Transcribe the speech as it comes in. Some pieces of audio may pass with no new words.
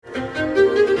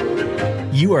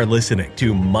You are listening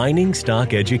to Mining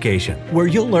Stock Education, where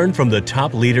you'll learn from the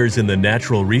top leaders in the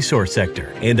natural resource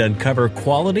sector and uncover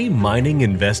quality mining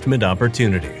investment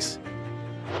opportunities.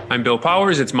 I'm Bill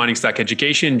Powers. It's Mining Stock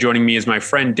Education. Joining me is my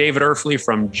friend David Erfley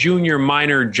from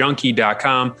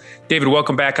JuniorMinerJunkie.com. David,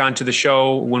 welcome back onto the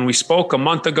show. When we spoke a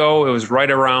month ago, it was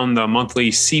right around the monthly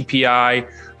CPI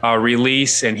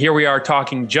release. And here we are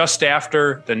talking just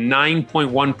after the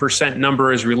 9.1%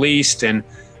 number is released. And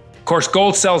of course,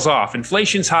 gold sells off.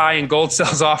 Inflation's high and gold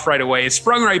sells off right away. It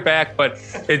sprung right back, but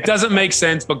it doesn't make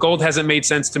sense. But gold hasn't made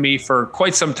sense to me for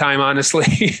quite some time,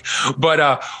 honestly.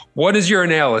 But what is your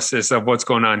analysis of what's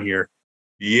going on here?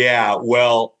 Yeah,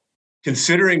 well,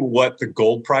 considering what the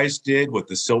gold price did, what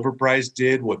the silver price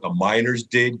did, what the miners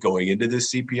did going into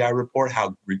this CPI report,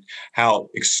 how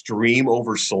extreme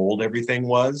oversold everything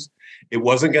was, it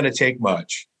wasn't going to take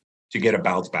much to get a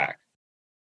bounce back.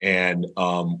 And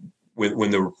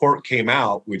when the report came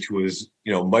out, which was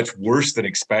much worse than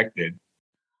expected,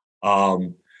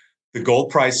 the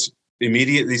gold price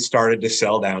immediately started to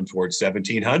sell down towards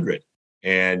 1,700.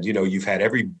 And you've had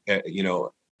every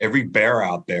bear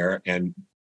out there and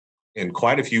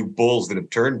quite a few bulls that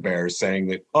have turned bears saying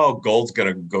that, oh, gold's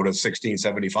going to go to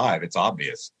 1,675. It's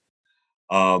obvious.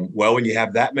 Well, when you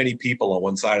have that many people on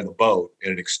one side of the boat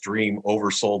in an extreme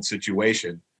oversold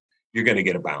situation, you're going to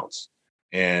get a bounce.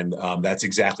 And that's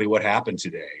exactly what happened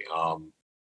today.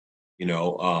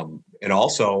 And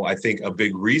also I think a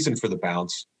big reason for the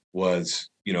bounce was,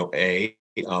 we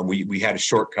had a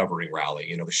short covering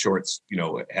rally. The shorts,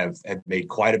 have made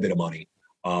quite a bit of money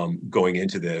going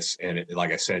into this. And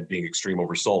like I said, being extreme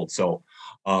oversold. So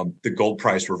the gold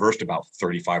price reversed about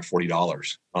 $35,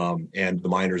 $40, and the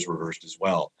miners reversed as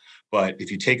well. But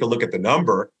if you take a look at the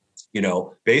number,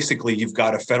 basically you've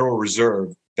got a Federal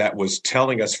Reserve that was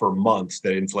telling us for months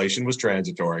that inflation was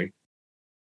transitory,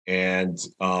 and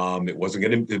it wasn't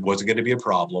going to be a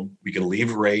problem. We can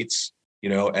leave rates,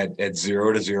 at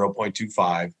 0 to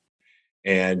 0.25,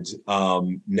 and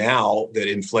now that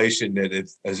inflation they're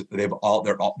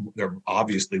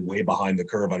obviously way behind the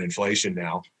curve on inflation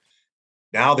now.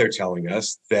 Now they're telling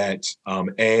us that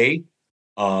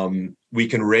we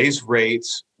can raise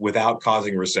rates without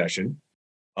causing a recession.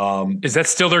 Is that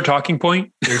still their talking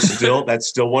point? That's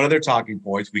still one of their talking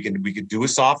points. We could do a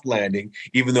soft landing,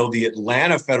 even though the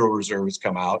Atlanta Federal Reserve has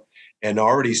come out and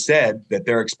already said that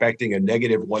they're expecting a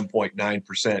negative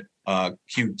 1.9%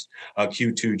 Q2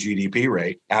 GDP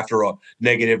rate after a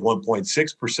negative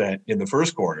 1.6% in the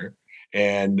first quarter.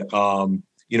 And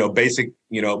basic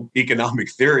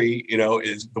economic theory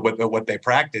is what they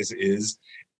practice is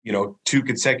 2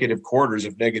 consecutive quarters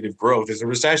of negative growth is a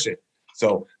recession.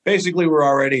 So basically, we're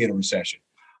already in a recession.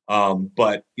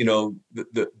 But the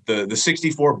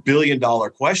 $64 billion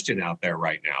question out there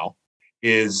right now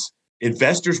is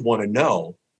investors want to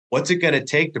know, what's it going to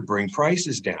take to bring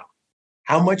prices down?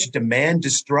 How much demand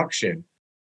destruction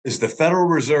is the Federal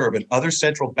Reserve and other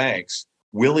central banks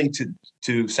willing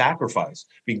to sacrifice?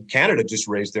 I mean, Canada just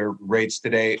raised their rates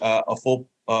today a full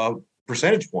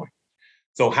percentage point.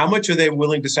 So how much are they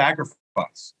willing to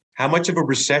sacrifice? How much of a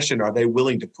recession are they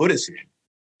willing to put us in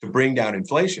to bring down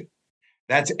inflation?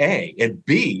 That's A. And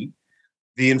B,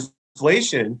 the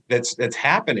inflation that's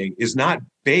happening is not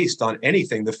based on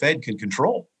anything the Fed can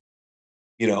control.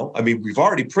 We've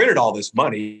already printed all this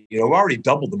money. We've already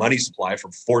doubled the money supply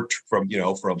from 4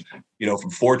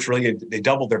 trillion. They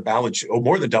doubled their balance sheet,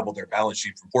 more than doubled their balance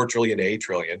sheet from 4 trillion to 8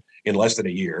 trillion in less than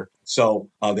a year. So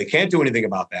they can't do anything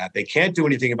about that. They can't do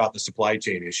anything about the supply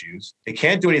chain issues. They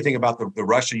can't do anything about the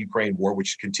Russia-Ukraine war,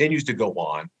 which continues to go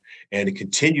on, and it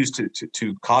continues to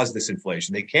cause this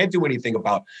inflation. They can't do anything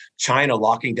about China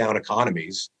locking down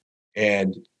economies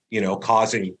and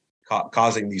causing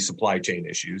these supply chain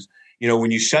issues.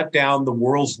 When you shut down the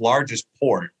world's largest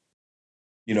port,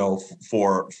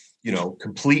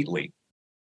 completely,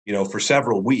 for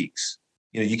several weeks,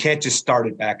 you can't just start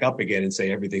it back up again and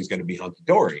say everything's going to be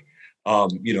hunky-dory.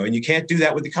 And you can't do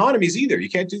that with economies either.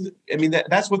 You can't do that.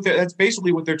 That's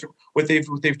basically what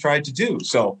they've tried to do.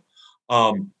 So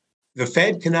the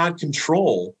Fed cannot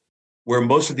control where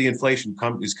most of the inflation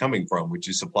is coming from, which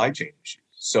is supply chain issues.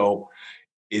 So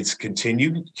it's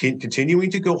continuing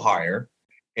to go higher.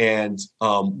 And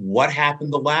what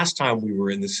happened the last time we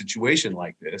were in this situation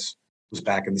like this was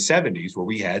back in the 70s, where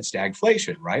we had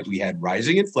stagflation, right? We had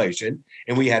rising inflation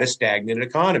and we had a stagnant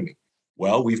economy.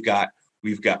 Well, we're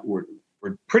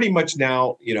pretty much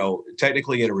now,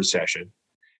 technically in a recession,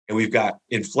 and we've got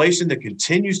inflation that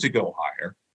continues to go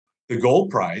higher. The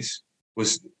gold price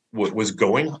was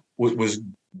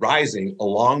rising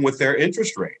along with their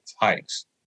interest rates hikes.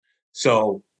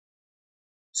 So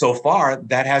far,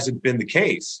 that hasn't been the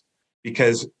case.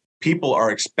 because people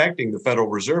are expecting the Federal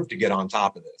Reserve to get on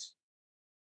top of this,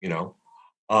 you know.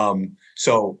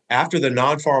 So after the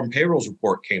non-farm payrolls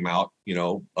report came out,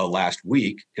 last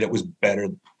week, and it was better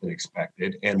than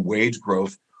expected, and wage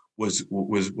growth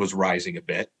was rising a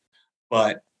bit,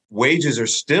 but wages are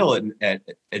still at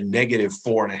a negative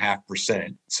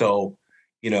 4.5%. So,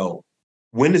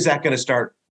 when is that going to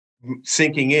start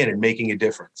sinking in and making a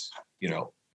difference?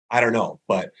 I don't know.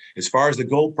 But as far as the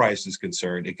gold price is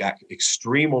concerned, it got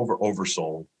extreme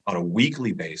oversold on a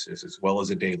weekly basis as well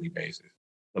as a daily basis.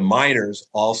 The miners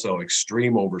also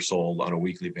extreme oversold on a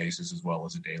weekly basis as well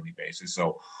as a daily basis.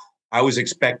 So I was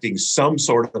expecting some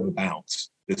sort of a bounce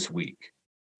this week.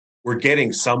 We're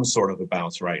getting some sort of a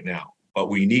bounce right now, but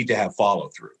we need to have follow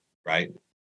through, right?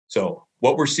 So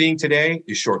what we're seeing today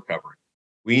is short covering.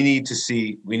 We need to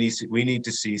see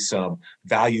some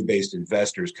value-based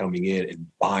investors coming in and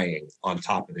buying on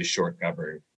top of this short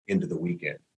covering into the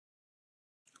weekend.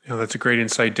 That's a great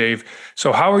insight, Dave.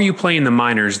 So how are you playing the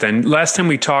miners then? Last time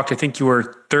we talked, I think you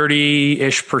were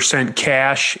 30-ish%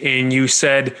 cash, and you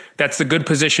said that's the good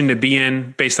position to be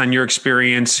in based on your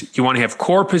experience. You want to have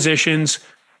core positions.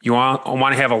 You want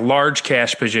to have a large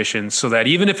cash position so that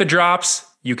even if it drops,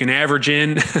 you can average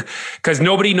in, because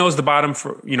nobody knows the bottom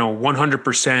for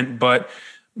 100%. But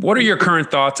what are your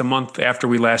current thoughts a month after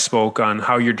we last spoke on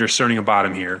how you're discerning a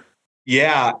bottom here?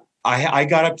 Yeah, I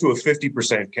got up to a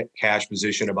 50% cash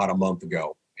position about a month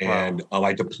ago, and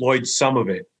I deployed some of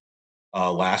it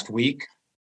last week.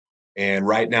 And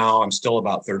right now I'm still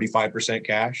about 35%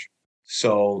 cash.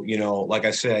 So, like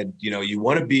I said, you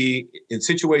want to be in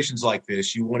situations like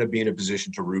this, you want to be in a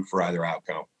position to root for either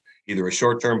outcome, either a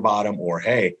short-term bottom or,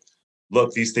 hey,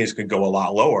 look, these things could go a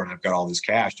lot lower and I've got all this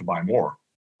cash to buy more.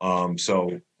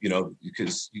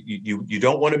 Because you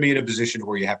don't want to be in a position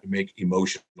where you have to make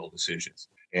emotional decisions.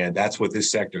 And that's what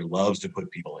this sector loves to put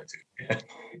people into.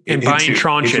 And buying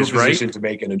tranches, right? To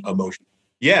make an emotion.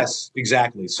 Yes,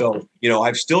 exactly. So,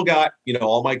 I've still got,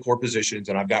 all my core positions,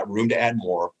 and I've got room to add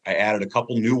more. I added a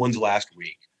couple new ones last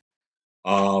week.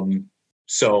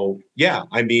 So yeah,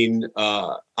 I mean,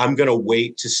 I'm going to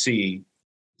wait to see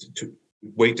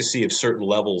if certain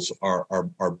levels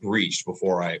are breached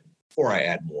before I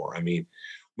add more. I mean,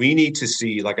 we need to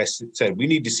see, like I said, we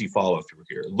need to see follow through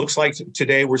here. It looks like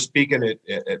today we're speaking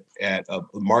at the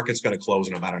market's going to close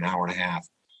in about an hour and a half.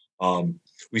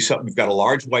 We've got a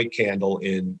large white candle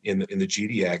in the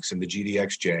GDX and the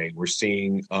GDXJ. We're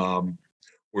seeing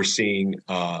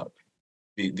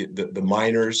the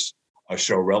miners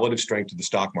show relative strength to the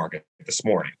stock market this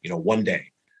morning. One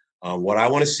day. What I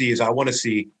want to see is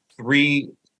 3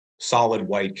 solid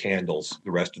white candles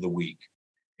the rest of the week,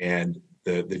 and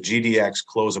the GDX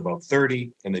close above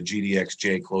 30 and the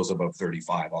GDXJ close above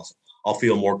 35. I'll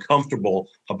feel more comfortable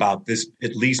about this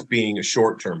at least being a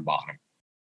short-term bottom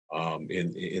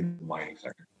in the mining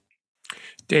sector.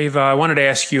 Dave, I wanted to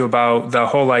ask you about the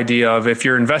whole idea of if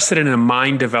you're invested in a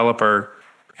mine developer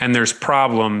and there's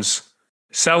problems,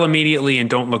 sell immediately and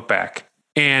don't look back.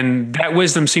 And that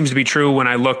wisdom seems to be true when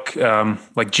I look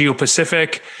like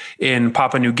Geopacific in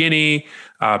Papua New Guinea,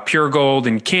 Pure Gold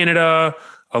in Canada,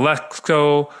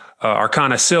 Alexco,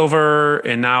 Arcana Silver,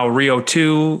 and now Rio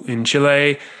 2 in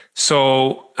Chile.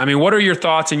 So, I mean, what are your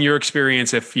thoughts and your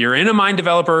experience? If you're in a mine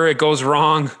developer, it goes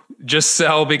wrong, just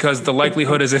sell, because the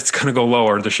likelihood is it's going to go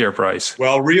lower, the share price.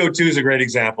 Well, Rio 2 is a great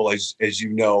example. As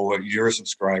you know, you're a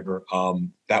subscriber.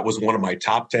 That was one of my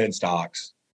top 10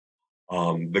 stocks.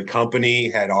 The company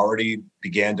had already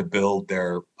began to build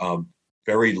their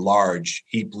very large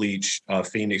heap leach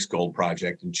Phoenix Gold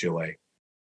project in Chile.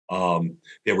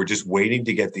 They were just waiting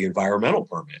to get the environmental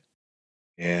permit.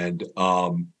 And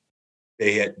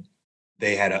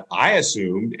I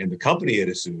assumed, and the company had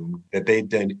assumed, that they'd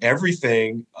done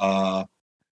everything that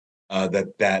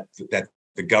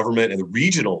the government and the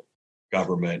regional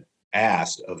government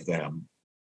asked of them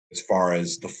as far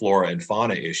as the flora and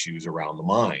fauna issues around the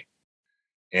mine.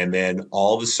 And then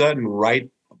all of a sudden, right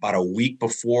about a week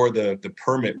before the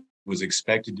permit was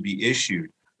expected to be issued,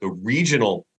 the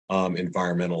regional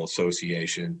environmental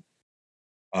association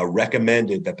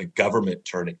recommended that the government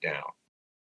turn it down.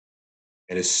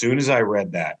 And as soon as I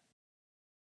read that,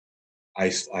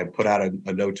 I put out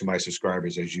a note to my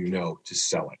subscribers, as you know, to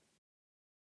sell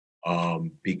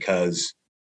it, because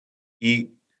if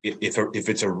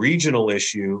it's a regional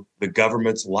issue, the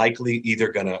government's likely either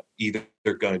going to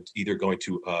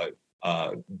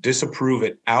disapprove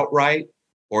it outright,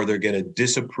 or they're going to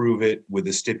disapprove it with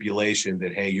the stipulation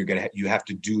that, hey, you have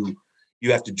to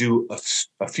do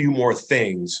a few more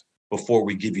things before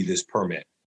we give you this permit.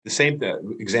 The same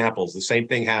examples. The same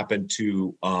thing happened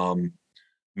to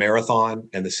Marathon,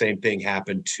 and the same thing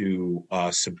happened to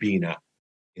Sabina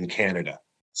in Canada.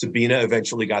 Sabina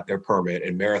eventually got their permit,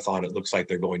 and Marathon, it looks like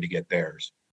they're going to get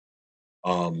theirs.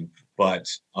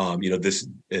 This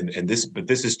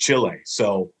is Chile.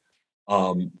 So,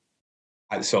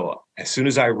 so as soon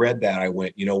as I read that, I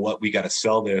went, you know what, we got to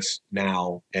sell this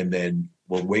now, and then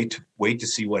we'll wait to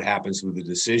see what happens with the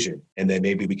decision, and then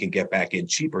maybe we can get back in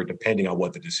cheaper, depending on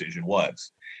what the decision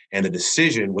was. And the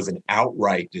decision was an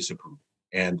outright disapproval,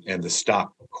 and the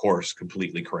stock, of course,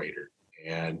 completely cratered.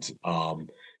 And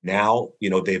now,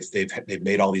 they've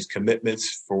made all these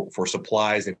commitments for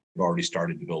supplies. They've already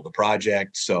started to build the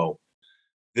project. So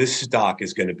this stock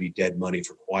is going to be dead money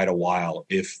for quite a while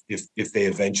if they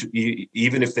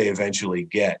eventually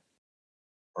get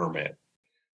permit.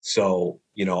 So,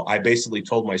 I basically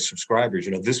told my subscribers,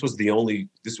 this was the only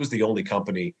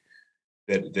company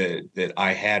that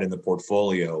I had in the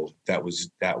portfolio that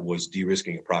was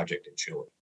de-risking a project in Chile.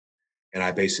 And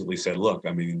I basically said, look,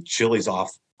 I mean, Chile's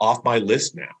off my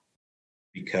list now,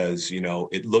 because,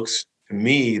 it looks to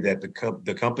me that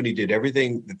the company did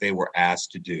everything that they were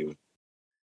asked to do.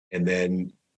 And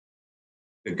then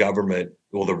the government,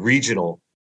 the regional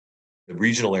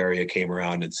area came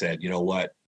around and said, you know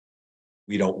what,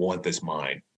 we don't want this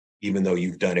mine, even though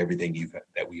you've done everything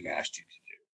that we've asked you to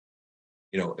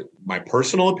do. My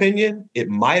personal opinion, it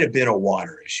might have been a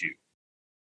water issue,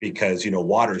 because,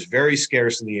 water is very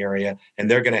scarce in the area,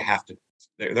 and they're going to have to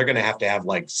have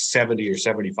like 70 or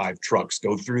 75 trucks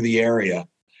go through the area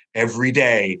every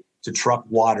day to truck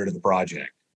water to the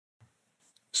project.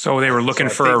 So they were looking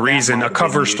for a reason, a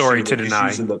cover story to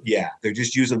deny. They're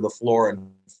just using the flora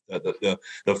and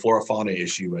the flora fauna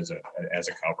issue as a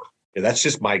cover. Yeah, that's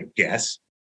just my guess.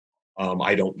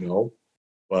 I don't know,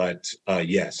 but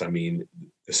yes, I mean,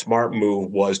 the smart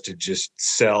move was to just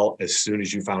sell as soon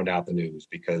as you found out the news,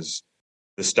 because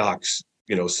the stocks,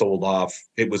 sold off.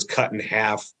 It was cut in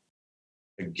half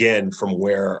again from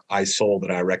where I sold,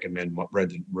 and I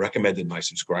recommended my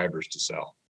subscribers to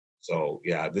sell. So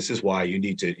yeah, this is why you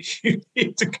need to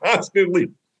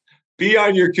constantly be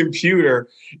on your computer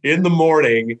in the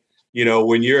morning,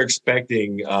 when you're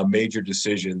expecting a major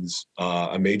decision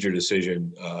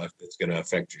that's going to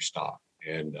affect your stock.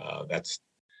 And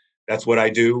that's what I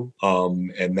do.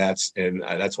 And that's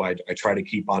why I try to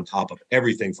keep on top of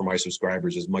everything for my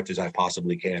subscribers as much as I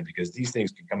possibly can, because these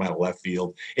things can come out of left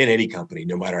field in any company,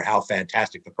 no matter how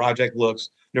fantastic the project looks,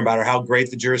 no matter how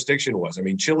great the jurisdiction was. I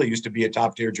mean, Chile used to be a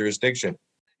top tier jurisdiction,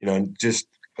 just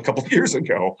a couple of years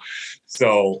ago.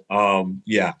 So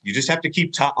you just have to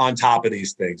keep on top of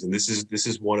these things. And this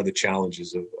is one of the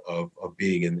challenges of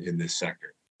being in this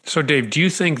sector. So, Dave, do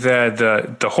you think that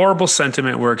the horrible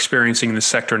sentiment we're experiencing in the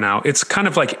sector now, it's kind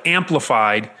of like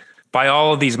amplified by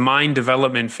all of these mine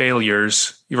development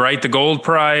failures, right? The gold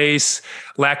price,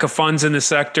 lack of funds in the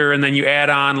sector, and then you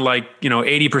add on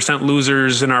 80%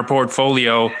 losers in our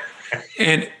portfolio.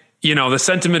 And, the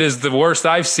sentiment is the worst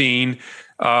I've seen.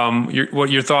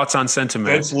 What your thoughts on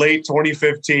sentiment? That's late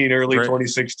 2015, early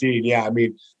 2016. Yeah, I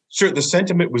mean, sure, the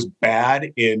sentiment was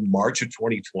bad in March of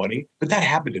 2020, but that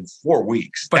happened in 4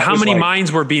 weeks. But how many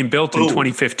mines were being built in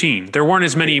 2015? There weren't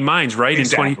as many mines, right?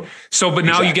 Exactly. But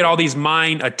now you get all these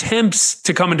mine attempts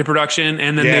to come into production,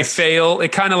 and then they fail.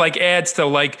 It kind of adds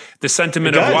to the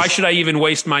sentiment of, why should I even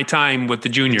waste my time with the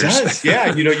juniors? It does.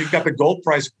 Yeah. You've got the gold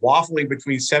price waffling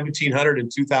between $1,700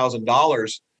 and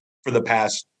 $2,000 for the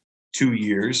past 2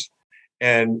 years.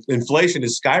 And inflation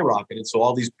is skyrocketed. So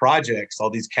all these projects,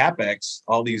 all these CapEx,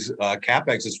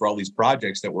 CapExes for all these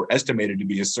projects that were estimated to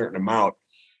be a certain amount,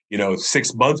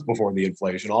 6 months before the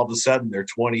inflation, all of a sudden they're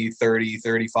 20, 30,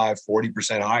 35,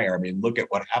 40% higher. I mean, look at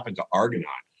what happened to Argonaut.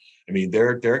 I mean,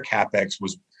 their CapEx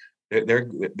was, they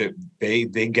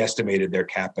guesstimated their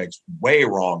CapEx way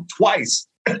wrong twice.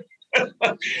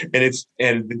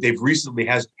 and they've recently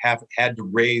have had to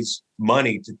raise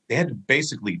money they had to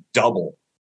basically double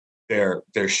their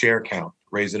share count,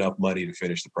 raise enough money to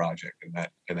finish the project, and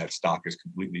that stock has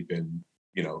completely been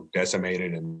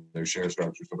decimated, and their share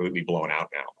structure is completely blown out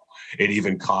now. It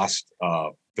even cost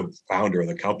the founder of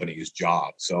the company his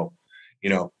job. So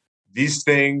these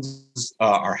things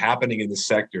are happening in the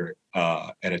sector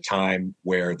at a time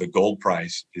where the gold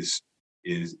price is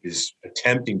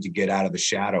attempting to get out of the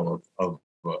shadow of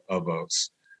a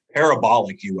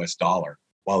parabolic US dollar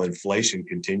while inflation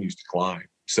continues to climb.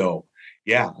 So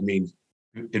yeah, I mean,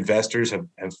 investors have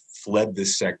fled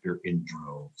this sector in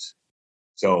droves.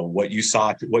 So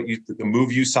the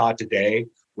move you saw today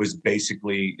was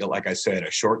basically, like I said, a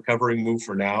short covering move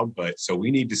for now. But so we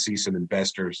need to see some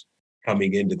investors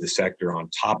coming into the sector on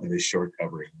top of this short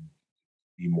covering,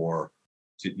 be more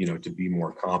to be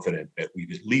more confident that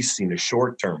we've at least seen a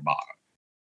short-term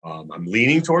bottom. I'm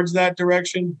leaning towards that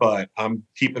direction, but I'm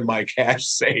keeping my cash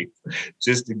safe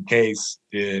just in case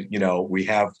we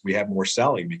have more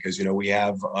selling, because we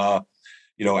have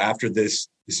after this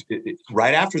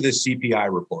right after this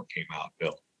CPI report came out,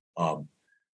 Bill,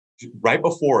 right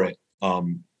before it,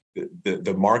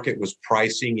 the market was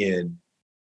pricing in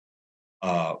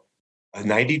a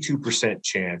 92%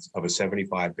 chance of a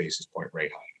 75 basis point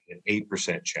rate hike, an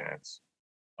 8% chance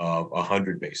of a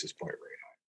 100 basis point rate hike.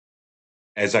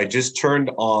 As I just turned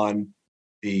on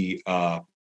the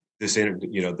this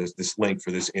link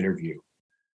for this interview,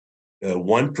 the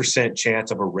 1%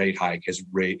 chance of a rate hike has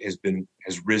risen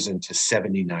to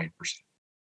 79%.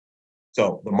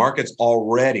 So the market's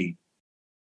already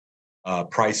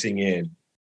pricing in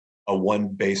a 1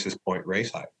 basis point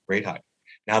rate hike.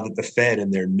 Now that the Fed in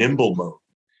their nimble mode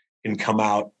can come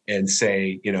out and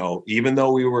say, even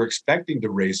though we were expecting to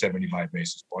raise 75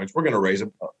 basis points, we're going to raise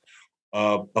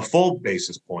a full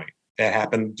basis point. That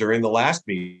happened during the last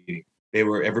meeting.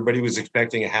 Everybody was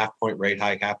expecting a half point rate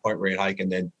hike,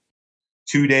 and then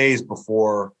 2 days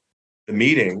before the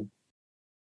meeting,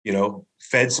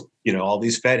 Feds, all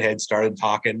these Fed heads started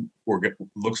talking.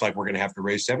 Looks like we're going to have to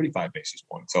raise 75 basis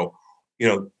points. So,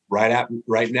 right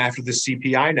after the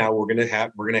CPI, now we're going to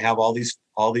have all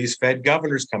these Fed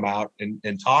governors come out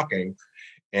and talking.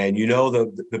 And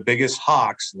the biggest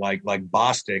hawks like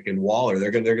Bostic and Waller,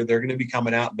 they're going to be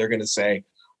coming out and they're going to say,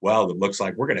 well, it looks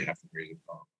like we're going to have to raise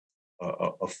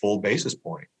a full basis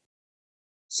point.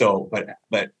 So, but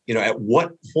at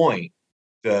what point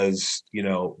does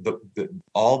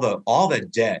all the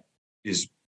debt is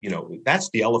that's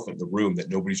the elephant in the room that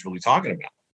nobody's really talking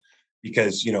about,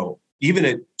 because even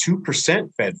at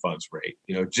 2% Fed funds rate,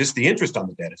 just the interest on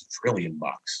the debt is $1 trillion.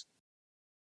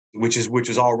 Which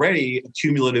is already a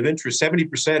cumulative interest.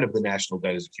 70% of the national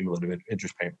debt is cumulative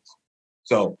interest payments.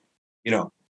 So,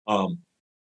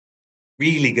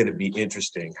 really going to be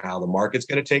interesting how the market's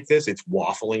going to take this. It's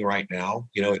waffling right now.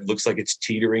 It looks like it's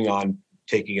teetering on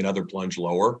taking another plunge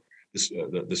lower,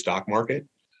 the stock market.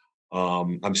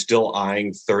 I'm still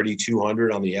eyeing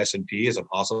 3,200 on the S&P as a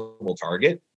possible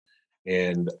target.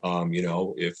 And,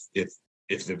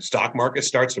 if the stock market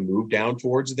starts to move down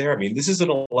towards there, this is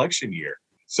an election year.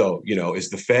 So, is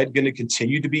the Fed going to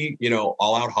continue to be,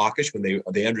 all out hawkish when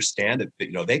they understand that,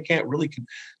 they can't really,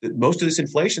 that most of this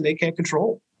inflation they can't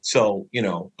control. So,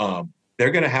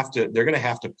 they're going to have to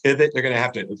pivot. They're going to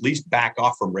have to at least back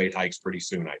off from rate hikes pretty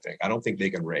soon, I think. I don't think they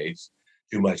can raise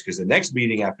too much, because the next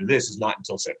meeting after this is not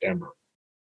until September.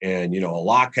 And, a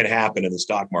lot could happen in the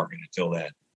stock market until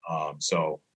then.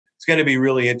 So it's going to be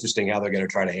really interesting how they're going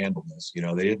to try to handle this.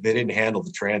 They didn't handle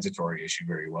the transitory issue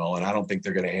very well, and I don't think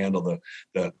they're going to handle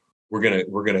we're going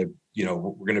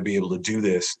to be able to do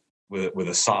this with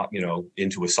a soft,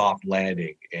 into a soft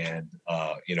landing and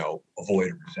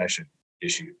avoid a recession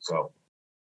issue. So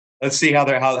let's see how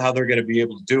they're going to be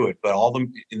able to do it. But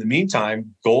in the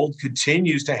meantime, gold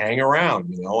continues to hang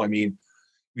around.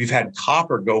 We've had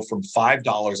copper go from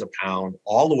 $5 a pound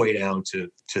all the way down to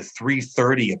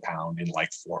 $3.30 a pound in like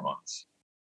 4 months,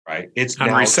 right? It's on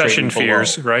now recession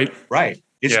fears, below, right? Right.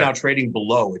 It's now trading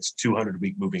below its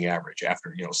 200-week moving average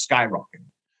after skyrocketing.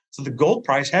 So the gold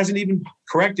price hasn't even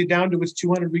corrected down to its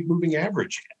 200-week moving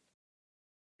average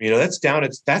yet. That's down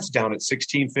at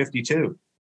 1652.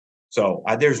 So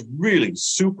there's really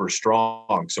super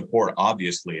strong support,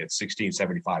 obviously, at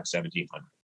 1675, 1700.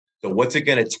 So what's it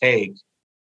going to take?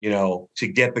 To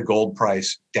get the gold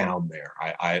price down there.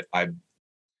 I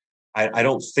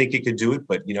don't think it could do it,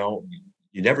 but you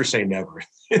never say never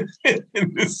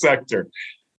in this sector.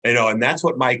 And that's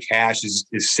what my cash is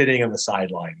sitting on the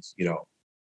sidelines,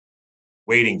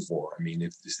 waiting for.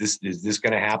 Is this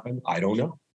going to happen? I don't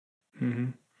know.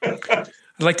 Mm-hmm. I'd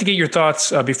like to get your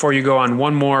thoughts before you go on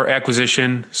one more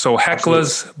acquisition. So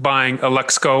Hecla's buying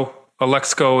Alexco.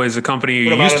 Alexco is a company.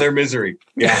 Put them out of their misery.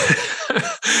 Yeah.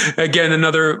 Again,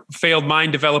 another failed mine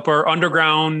developer,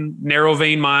 underground, narrow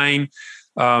vein mine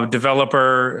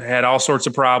developer, had all sorts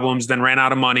of problems, then ran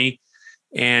out of money.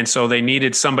 And so they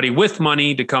needed somebody with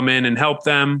money to come in and help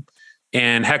them.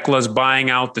 And Hecla's buying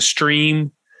out the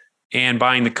stream and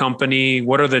buying the company.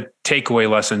 What are the takeaway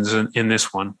lessons in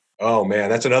this one? Oh, man,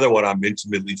 that's another one I'm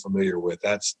intimately familiar with.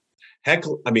 That's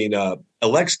Hecla.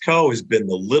 Alexco has been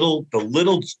the little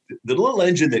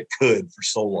engine that could for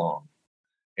so long.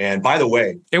 And by the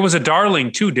way, it was a darling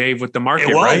too, Dave, with the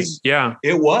market, right? Yeah,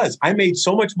 it was. I made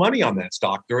so much money on that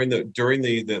stock during the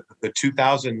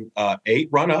 2008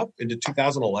 run up into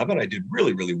 2011. I did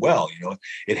really, really well.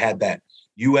 It had that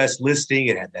U.S. listing.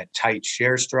 It had that tight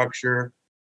share structure.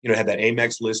 had that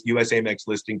Amex list, US Amex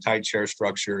listing, tight share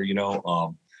structure,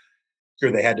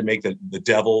 sure, they had to make the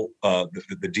devil,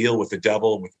 the deal with the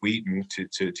devil, with Wheaton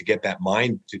to get that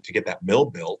mine, to get that mill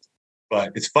built.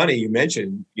 But it's funny you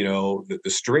mentioned, the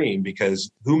stream,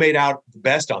 because who made out the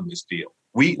best on this deal?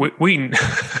 Wheaton.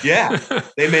 Yeah,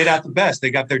 they made out the best.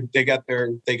 They got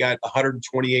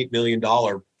 $128 million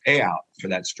payout for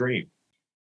that stream.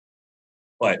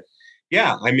 But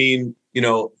yeah, I mean,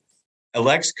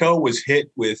 Alexco was hit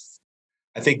with,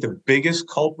 I think the biggest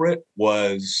culprit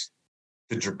was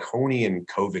the draconian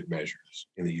COVID measures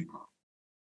in the Yukon.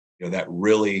 That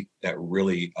really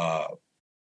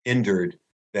hindered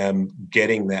them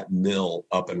getting that mill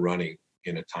up and running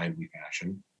in a timely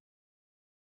fashion.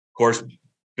 Of course,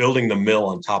 building the mill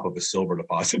on top of a silver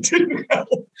deposit didn't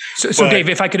help. So Dave,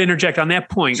 if I could interject on that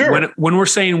point, sure. When we're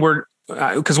saying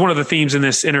because one of the themes in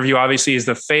this interview obviously is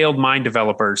the failed mine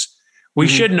developers. We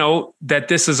should note that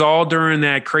this is all during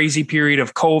that crazy period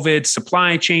of COVID,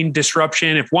 supply chain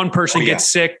disruption. If one person gets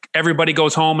sick, everybody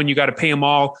goes home and you got to pay them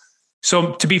all.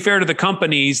 So to be fair to the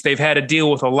companies, they've had to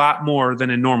deal with a lot more than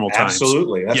in normal times.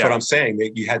 Absolutely. That's what I'm saying.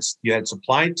 That you had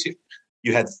supply to,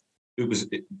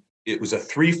 it was a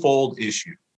threefold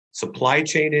issue: supply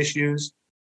chain issues,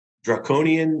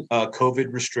 draconian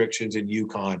COVID restrictions in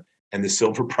Yukon, and the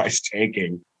silver price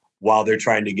tanking while they're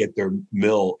trying to get their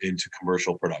mill into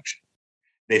commercial production.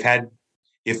 They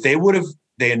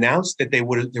announced that they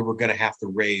were going to have to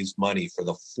raise money for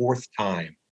the fourth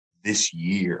time this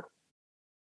year,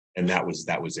 and that was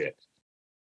it.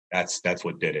 That's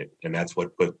what did it, and that's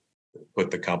what put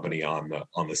the company on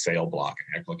the sale block. And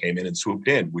Hecla came in and swooped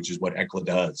in, which is what Hecla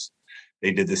does.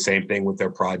 They did the same thing with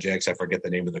their projects. I forget the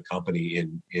name of the company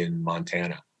in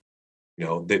Montana.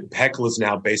 Hecla is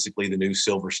now basically the new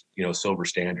silver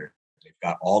standard. They've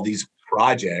got all these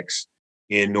projects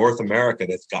in North America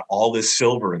that's got all this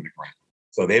silver in the ground.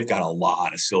 So they've got a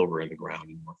lot of silver in the ground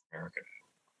in North America.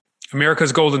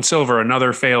 America's Gold and Silver,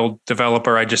 another failed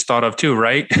developer I just thought of too,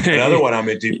 right? Another one I'm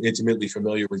intimately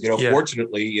familiar with.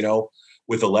 Fortunately,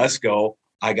 with Alexco,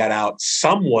 I got out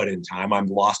somewhat in time. I've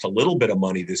lost a little bit of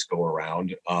money this go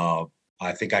around. I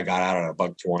think I got out at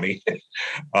 $1.20.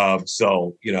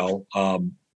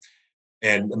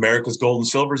 And America's Gold and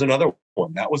Silver is another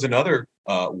one. That was another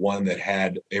one that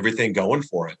had everything going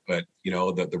for it. But,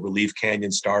 the Relief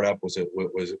Canyon startup was a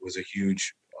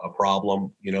huge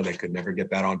problem. They could never get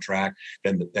that on track.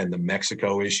 Then the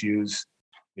Mexico issues,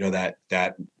 that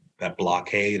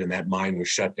blockade, and that mine was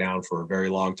shut down for a very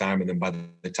long time. And then by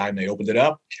the time they opened it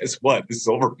up, guess what? The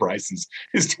silver price is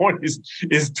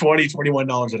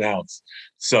 $21 an ounce.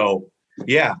 So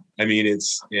yeah, I mean,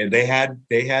 they had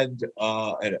an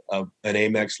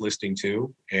Amex listing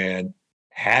too, and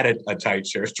had a tight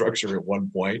share structure at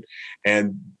one point.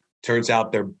 And turns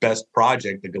out their best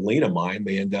project, the Galena mine,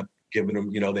 they end up giving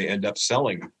them, they end up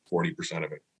selling 40%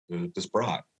 of it to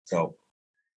Sprott. So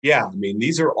yeah, I mean,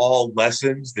 these are all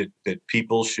lessons that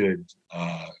people should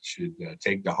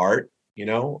take to heart,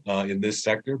 in this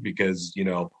sector, because,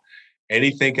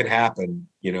 anything can happen.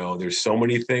 There's so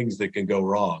many things that can go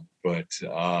wrong, but,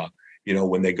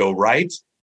 when they go right,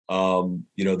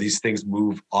 these things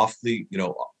move awfully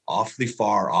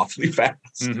far, awfully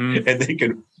fast, and they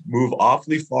can move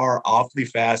awfully far, awfully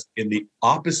fast in the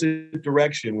opposite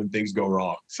direction when things go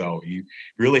wrong. So you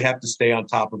really have to stay on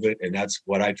top of it. And that's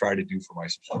what I try to do for my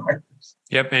suppliers.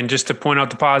 Yep. And just to point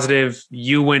out the positive,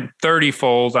 you went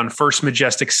 30-fold on First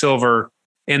Majestic Silver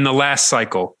in the last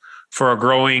cycle for a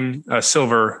growing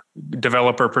silver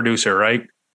developer producer, right?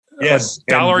 Yes.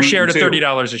 $1 a share to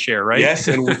 $30 a share, right? Yes.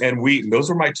 And Wheaton. Those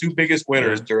were my two biggest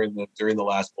winners during the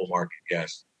last bull market.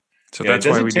 Yes. So that's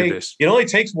why we do this. It only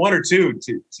takes one or two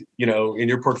to in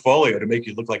your portfolio to make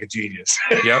you look like a genius.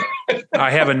 Yep.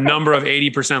 I have a number of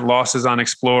 80% losses on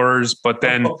Explorers, but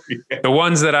then the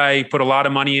ones that I put a lot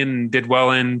of money in and did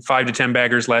well in, 5 to 10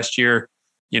 baggers last year,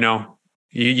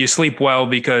 you sleep well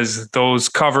because those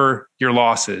cover your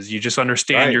losses. You just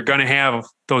understand You're going to have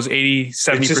those 80,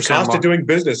 70%. It's just cost of doing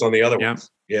business on the other ones.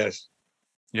 Yes.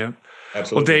 Yeah.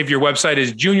 Absolutely. Well, Dave, your website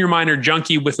is Junior Miner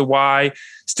Junkie with a Y.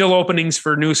 Still openings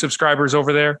for new subscribers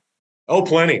over there? Oh,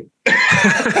 plenty.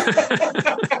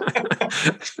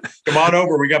 Come on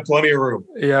over. We got plenty of room.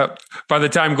 Yeah. By the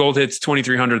time gold hits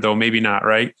 2,300, though, maybe not,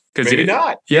 right? Maybe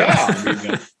not. Yeah. I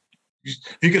mean,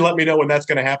 you can let me know when that's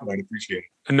going to happen. I'd appreciate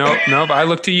it. No, I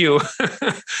look to you.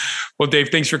 Well, Dave,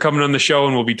 thanks for coming on the show,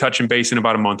 and we'll be touching base in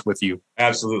about a month with you.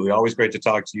 Absolutely. Always great to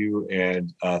talk to you.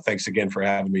 And thanks again for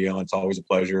having me on. It's always a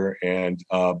pleasure. And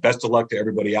best of luck to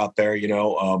everybody out there.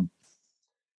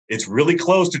 it's really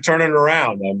close to turning it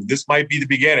around. This might be the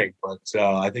beginning, but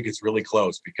I think it's really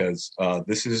close because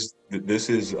this is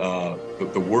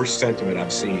the worst sentiment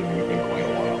I've seen in quite a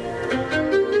while.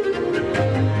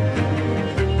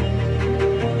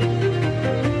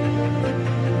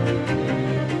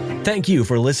 Thank you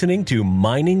for listening to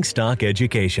Mining Stock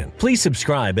Education. Please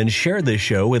subscribe and share this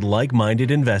show with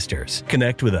like-minded investors.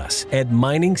 Connect with us at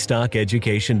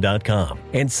miningstockeducation.com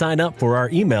and sign up for our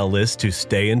email list to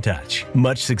stay in touch.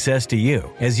 Much success to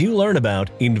you as you learn about,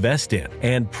 invest in,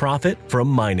 and profit from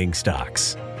mining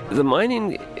stocks. The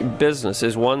mining business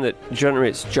is one that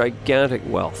generates gigantic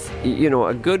wealth. You know,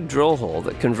 a good drill hole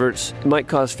that converts might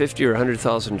cost $50,000 or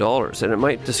 $100,000, and it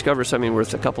might discover something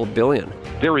worth a couple billion.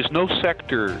 There is no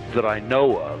sector that I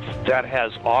know of that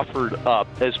has offered up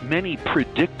as many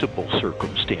predictable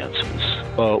circumstances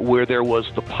where there was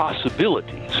the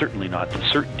possibility, certainly not the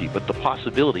certainty, but the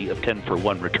possibility of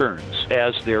 10-for-1 returns,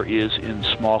 as there is in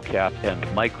small cap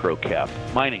and micro cap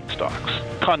mining stocks.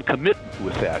 Concomitant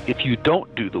with that, if you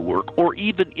don't do the work, or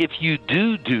even if you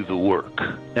do the work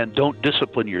and don't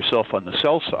discipline yourself on the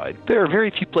sell side, there are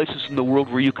very few places in the world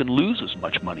where you can lose as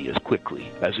much money as quickly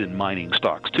as in mining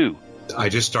stocks too. I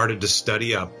just started to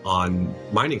study up on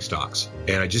mining stocks,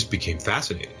 and I just became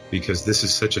fascinated because this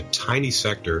is such a tiny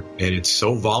sector and it's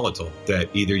so volatile that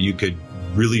either you could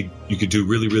do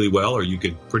really well, or you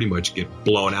could pretty much get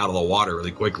blown out of the water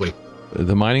really quickly.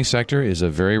 The mining sector is a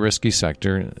very risky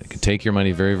sector. It can take your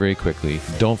money very, very quickly.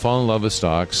 Don't fall in love with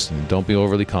stocks, and don't be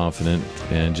overly confident,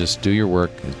 and just do your work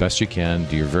as best you can.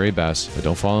 Do your very best, but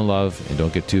don't fall in love and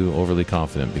don't get too overly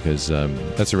confident, because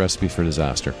that's a recipe for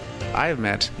disaster. I have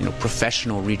met,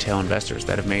 professional retail investors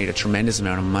that have made a tremendous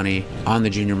amount of money on the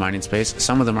junior mining space.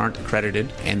 Some of them aren't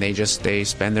accredited, and they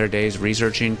spend their days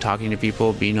researching, talking to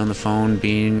people, being on the phone,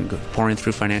 pouring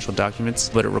through financial documents,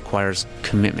 but it requires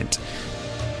commitment.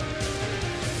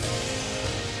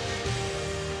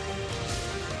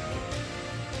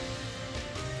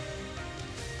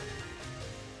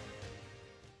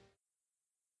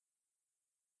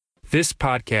 This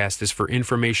podcast is for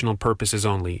informational purposes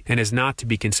only and is not to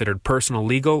be considered personal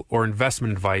legal or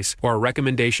investment advice or a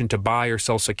recommendation to buy or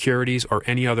sell securities or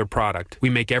any other product. We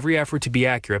make every effort to be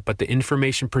accurate, but the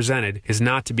information presented is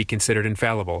not to be considered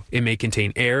infallible. It may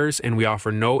contain errors, and we offer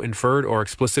no inferred or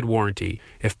explicit warranty.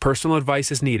 If personal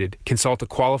advice is needed, consult a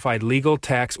qualified legal,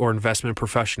 tax, or investment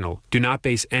professional. Do not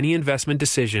base any investment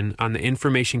decision on the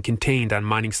information contained on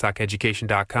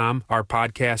miningstockeducation.com, our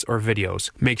podcasts, or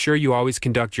videos. Make sure you always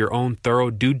conduct your own thorough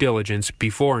due diligence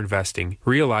before investing.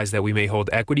 Realize that we may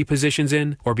hold equity positions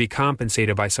in or be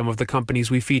compensated by some of the companies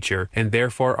we feature, and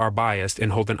therefore are biased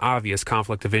and hold an obvious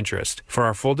conflict of interest. For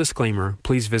our full disclaimer,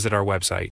 please visit our website.